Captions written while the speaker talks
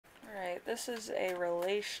this is a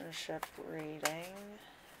relationship reading.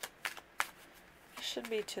 It should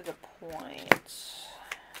be to the point,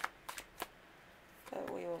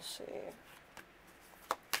 but we will see.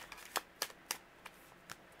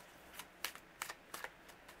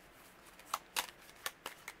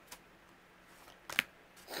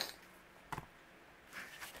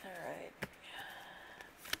 Alright.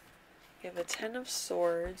 We have a Ten of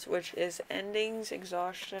Swords, which is endings,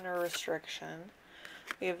 exhaustion, or restriction.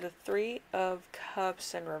 We have the Three of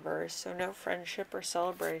Cups in reverse, so no friendship or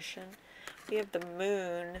celebration. We have the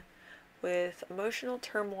Moon with emotional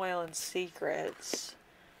turmoil and secrets.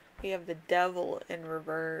 We have the Devil in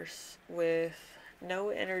reverse with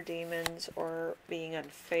no inner demons or being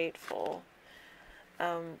unfaithful.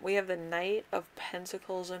 We have the Knight of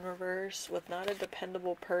Pentacles in reverse with not a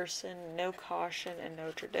dependable person, no caution, and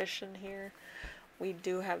no tradition here. We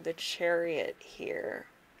do have the Chariot here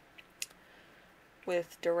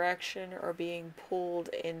with direction or being pulled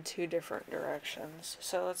in two different directions.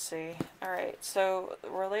 So let's see. Alright, so the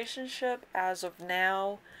relationship as of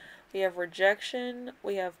now, we have rejection,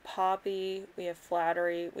 we have Poppy, we have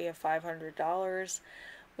flattery, we have $500,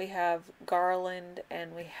 we have Garland,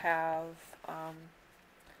 and we have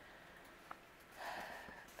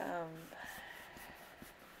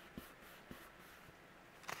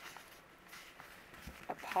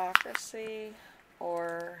hypocrisy,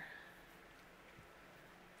 or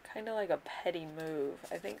kind of like a petty move.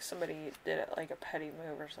 I think somebody did it like a petty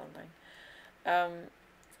move or something.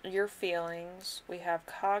 Your feelings. We have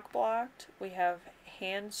cock blocked. We have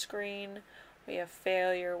hand screen. We have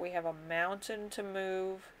failure. We have a mountain to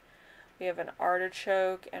move. We have an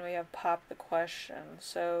artichoke. And we have pop the question.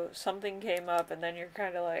 So something came up and then you're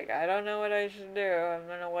kind of like, I don't know what I should do. I'm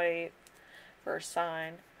going to wait for a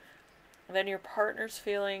sign. And then your partner's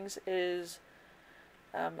feelings is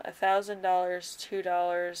 $1,000,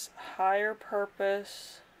 $2, higher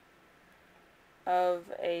purpose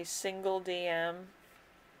of a single DM.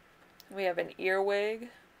 We have an earwig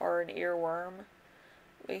or an earworm.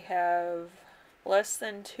 We have less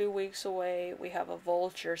than 2 weeks away. We have a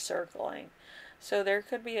vulture circling. So there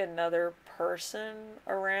could be another person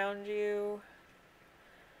around you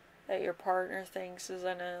that your partner thinks is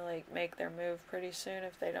gonna like make their move pretty soon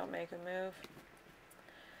if they don't make a move.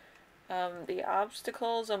 The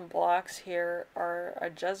obstacles and blocks here are a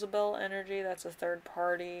Jezebel energy, that's a third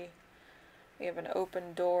party. We have an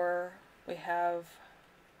open door. We have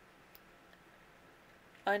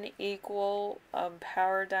unequal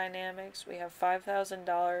power dynamics. We have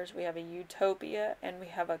 $5,000. We have a utopia, and we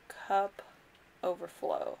have a cup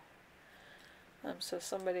overflow. So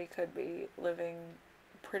somebody could be living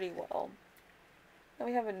pretty well. Then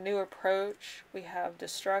we have a new approach. We have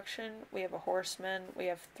destruction. We have a horseman. We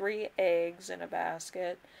have 3 eggs in a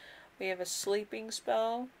basket. We have a sleeping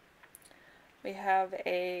spell. We have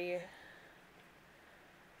a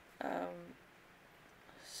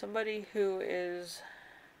somebody who is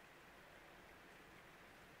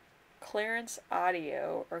clearance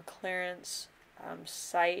audio or clearance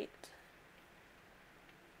sight.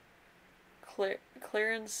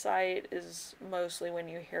 Clearance sight is mostly when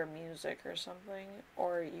you hear music or something,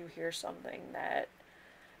 or you hear something that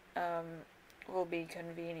will be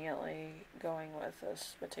conveniently going with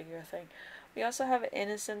this particular thing. We also have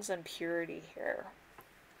innocence and purity here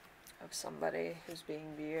of somebody who's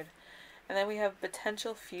being viewed. And then we have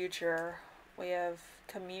potential future. We have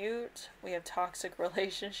commute. We have toxic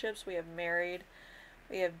relationships. We have married.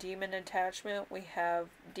 We have demon attachment. We have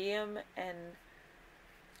DM and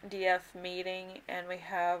DF meeting. And we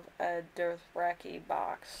have a Dothraki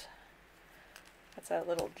box. That's that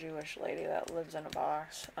little Jewish lady that lives in a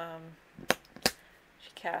box.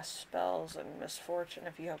 She casts spells and misfortune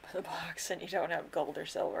if you open the box and you don't have gold or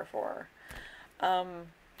silver for her.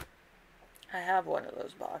 I have one of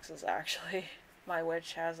those boxes, actually. My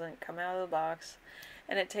witch hasn't come out of the box,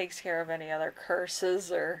 and it takes care of any other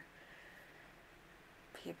curses or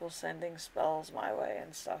people sending spells my way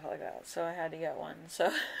and stuff like that. So I had to get one.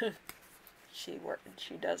 So she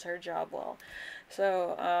does her job well.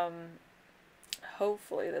 So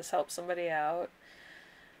hopefully this helps somebody out.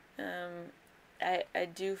 I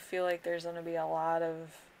do feel like there's going to be a lot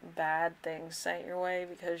of bad things sent your way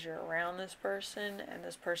because you're around this person, and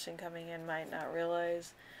this person coming in might not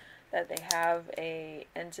realize that they have a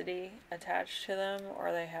entity attached to them,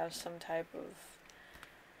 or they have some type of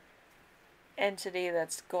entity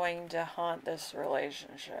that's going to haunt this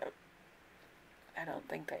relationship. I don't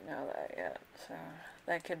think they know that yet, so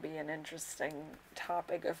that could be an interesting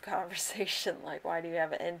topic of conversation. Like, why do you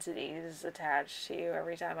have entities attached to you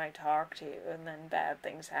every time I talk to you, and then bad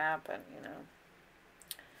things happen, you know?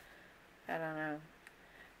 I don't know.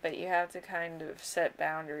 But you have to kind of set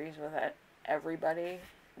boundaries with everybody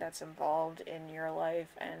that's involved in your life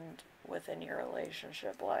and within your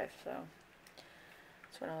relationship life. So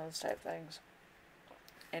it's one of those type things.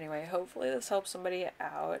 Anyway, hopefully this helps somebody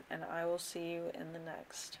out, and I will see you in the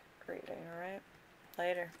next reading, alright?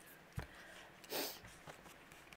 Later.